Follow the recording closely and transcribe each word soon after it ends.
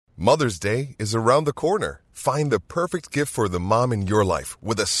Mother's Day is around the corner. Find the perfect gift for the mom in your life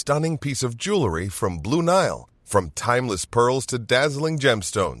with a stunning piece of jewelry from Blue Nile. From timeless pearls to dazzling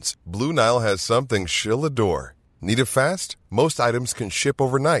gemstones, Blue Nile has something she'll adore. Need it fast? Most items can ship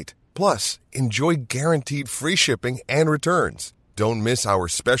overnight. Plus, enjoy guaranteed free shipping and returns. Don't miss our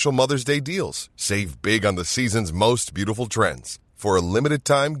special Mother's Day deals. Save big on the season's most beautiful trends. For a limited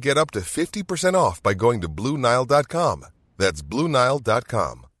time, get up to 50% off by going to BlueNile.com. That's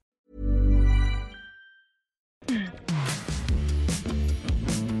BlueNile.com.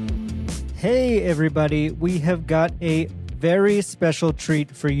 Hey everybody, we have got a very special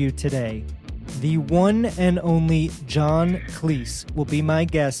treat for you today. The one and only John Cleese will be my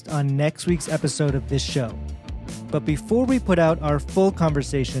guest on next week's episode of this show. But before we put out our full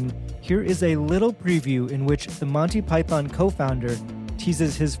conversation, here is a little preview in which the Monty Python co-founder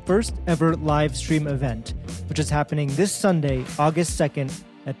teases his first ever live stream event, which is happening this Sunday, August 2nd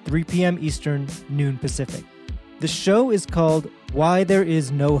at 3 p.m. Eastern, noon Pacific. The show is called Why There Is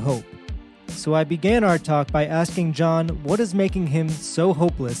No Hope. So I began our talk by asking John what is making him so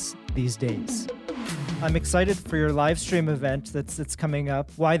hopeless these days. I'm excited for your live stream event that's coming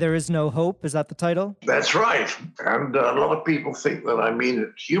up. Why There Is No Hope, is that the title? That's right. And a lot of people think that I mean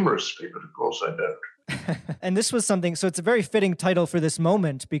it humorously, but of course I don't. And this was something, so it's a very fitting title for this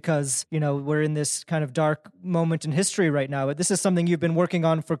moment because, you know, we're in this kind of dark moment in history right now. But this is something you've been working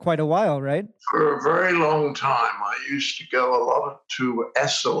on for quite a while, right? For a very long time, I used to go a lot to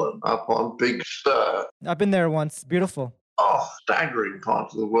Esselen up on Big Sur. I've been there once. Beautiful. Oh, staggering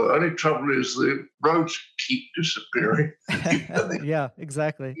part of the world. Only trouble is the roads keep disappearing. Yeah,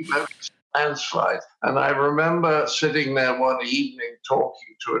 exactly. Landslide. And I remember sitting there one evening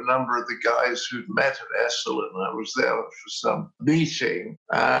talking to a number of the guys who'd met at Esselen. I was there for some meeting,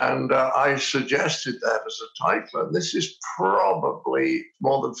 and I suggested that as a title. And this is probably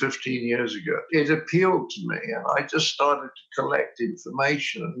more than 15 years ago. It appealed to me, and I just started to collect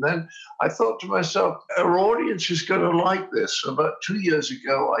information. And then I thought to myself, our audience is going to like this. About 2 years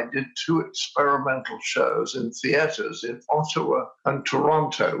ago, I did 2 experimental shows in theaters in Ottawa and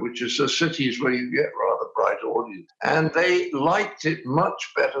Toronto, which is the cities where you get rather bright audience. And they liked it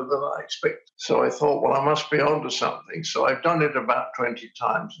much better than I expected. So I thought, well, I must be onto something. So I've done it about 20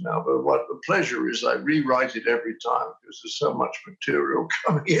 times now. But what the pleasure is, I rewrite it every time because there's so much material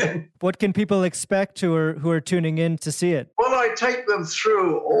coming in. What can people expect who are tuning in to see it? Well, I take them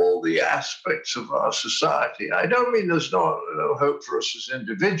through all the aspects of our society. I don't mean there's no hope for us as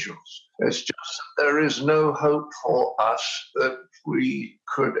individuals. It's just that there is no hope for us that we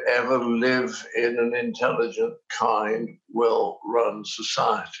could ever live in an intelligent, kind, well-run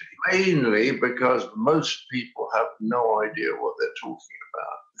society. Mainly because most people have no idea what they're talking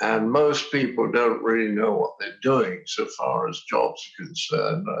about. And most people don't really know what they're doing so far as jobs are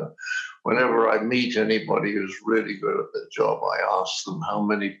concerned. Whenever I meet anybody who's really good at their job, I ask them how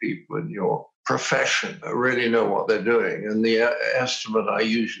many people in your profession really know what they're doing. And the estimate I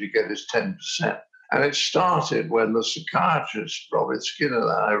usually get is 10%. And it started when the psychiatrist, Robin Skinner,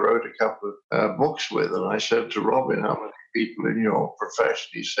 that I wrote a couple of books with, and I said to Robin, how many people in your profession?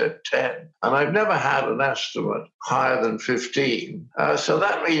 He said 10. And I've never had an estimate higher than 15. So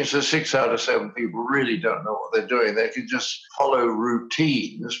that means that 6 out of 7 people really don't know what they're doing. They can just follow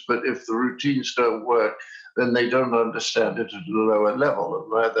routines, but if the routines don't work, then they don't understand it at a lower level,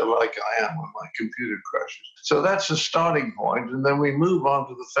 and they're like I am when my computer crashes. So that's a starting point, and then we move on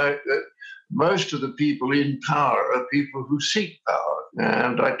to the fact that most of the people in power are people who seek power.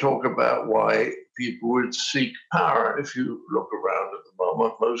 And I talk about why people would seek power. If you look around at the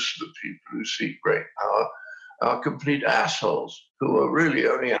moment, most of the people who seek great power are complete assholes who are really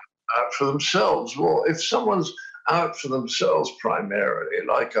only out for themselves. Well, if someone's out for themselves primarily,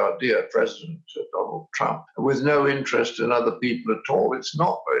 like our dear President Donald Trump, with no interest in other people at all, it's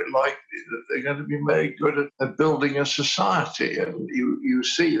not very likely that they're going to be very good at building a society. And you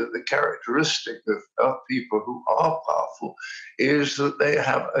see that the characteristic of people who are powerful is that they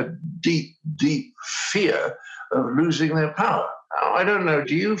have a deep, deep fear of losing their power. Now, I don't know,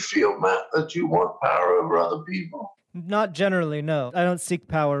 do you feel, Matt, that you want power over other people? Not generally, no. I don't seek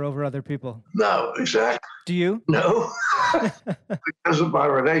power over other people. No, exactly. Do you? No. Because of my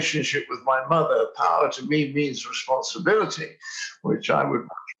relationship with my mother, power to me means responsibility, which I would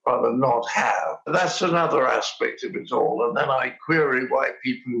rather not have. That's another aspect of it all. And then I query why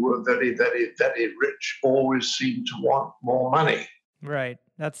people who are very, very, very rich always seem to want more money. Right.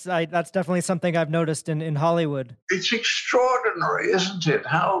 That's definitely something I've noticed in Hollywood. It's extraordinary, isn't it?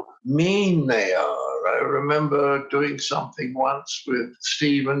 How mean they are I remember doing something once with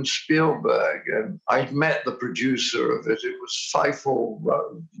Steven Spielberg, and I'd met the producer of it. It was Feifel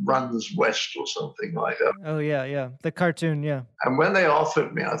Runs West or something like that. Oh, yeah, yeah. The cartoon, yeah. And when they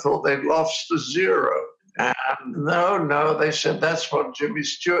offered me, I thought they'd lost the zero. And no, they said that's what Jimmy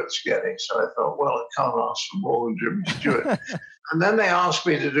Stewart's getting. So I thought, well, I can't ask for more than Jimmy Stewart. And then they asked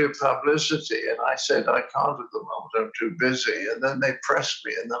me to do publicity, and I said, I can't at the moment, I'm too busy. And then they pressed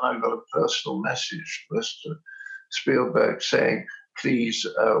me, and then I got a personal message from Mr. Spielberg saying, please,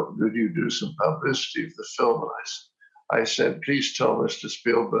 would you do some publicity of the film? And I said, please tell Mr.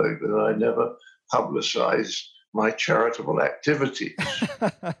 Spielberg that I never publicize my charitable activities.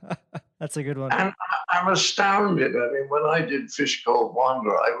 That's a good one. And I'm astounded. I mean, when I did Fish Called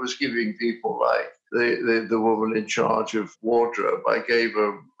Wanda, I was giving people like the woman in charge of wardrobe, I gave her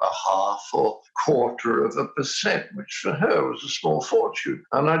a half or quarter of a percent, which for her was a small fortune.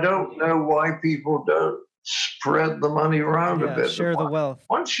 And I don't know why people don't spread the money around a bit. Share the wealth.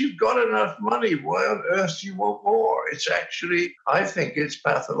 Once you've got enough money, why on earth do you want more? It's actually, I think it's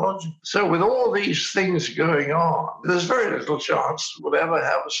pathological. So with all these things going on, there's very little chance we'll ever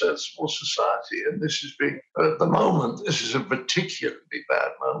have a sensible society. And this is being, at the moment, this is a particularly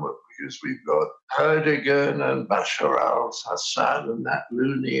bad moment because we've got Erdogan and Bashar al-Assad and that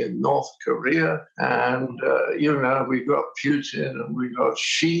loony in North Korea. And, we've got Putin and we've got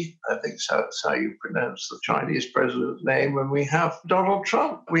Xi, I think that's how you pronounce the Chinese president's name. And we have Donald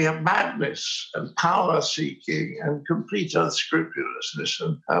Trump. We have madness and power seeking and complete unscrupulousness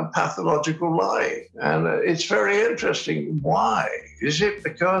and pathological lying. And it's very interesting. Why? Is it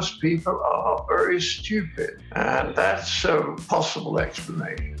because people are very stupid? And that's a possible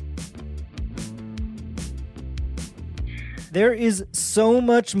explanation. There is so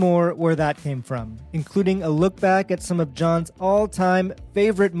much more where that came from, including a look back at some of John's all-time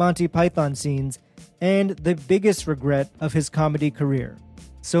favorite Monty Python scenes and the biggest regret of his comedy career.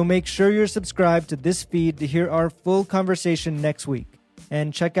 So make sure you're subscribed to this feed to hear our full conversation next week,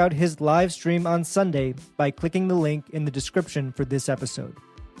 and check out his live stream on Sunday by clicking the link in the description for this episode.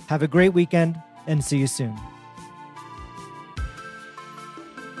 Have a great weekend, and see you soon.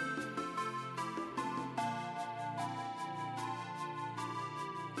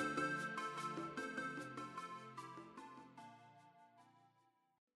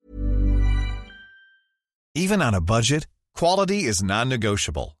 Even on a budget, quality is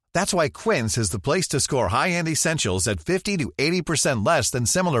non-negotiable. That's why Quince is the place to score high-end essentials at 50 to 80% less than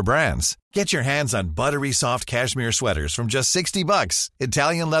similar brands. Get your hands on buttery soft cashmere sweaters from just $60,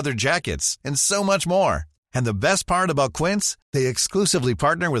 Italian leather jackets, and so much more. And the best part about Quince, they exclusively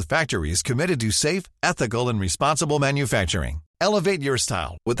partner with factories committed to safe, ethical, and responsible manufacturing. Elevate your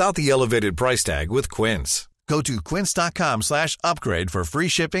style without the elevated price tag with Quince. Go to quince.com/upgrade for free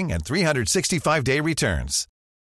shipping and 365-day returns.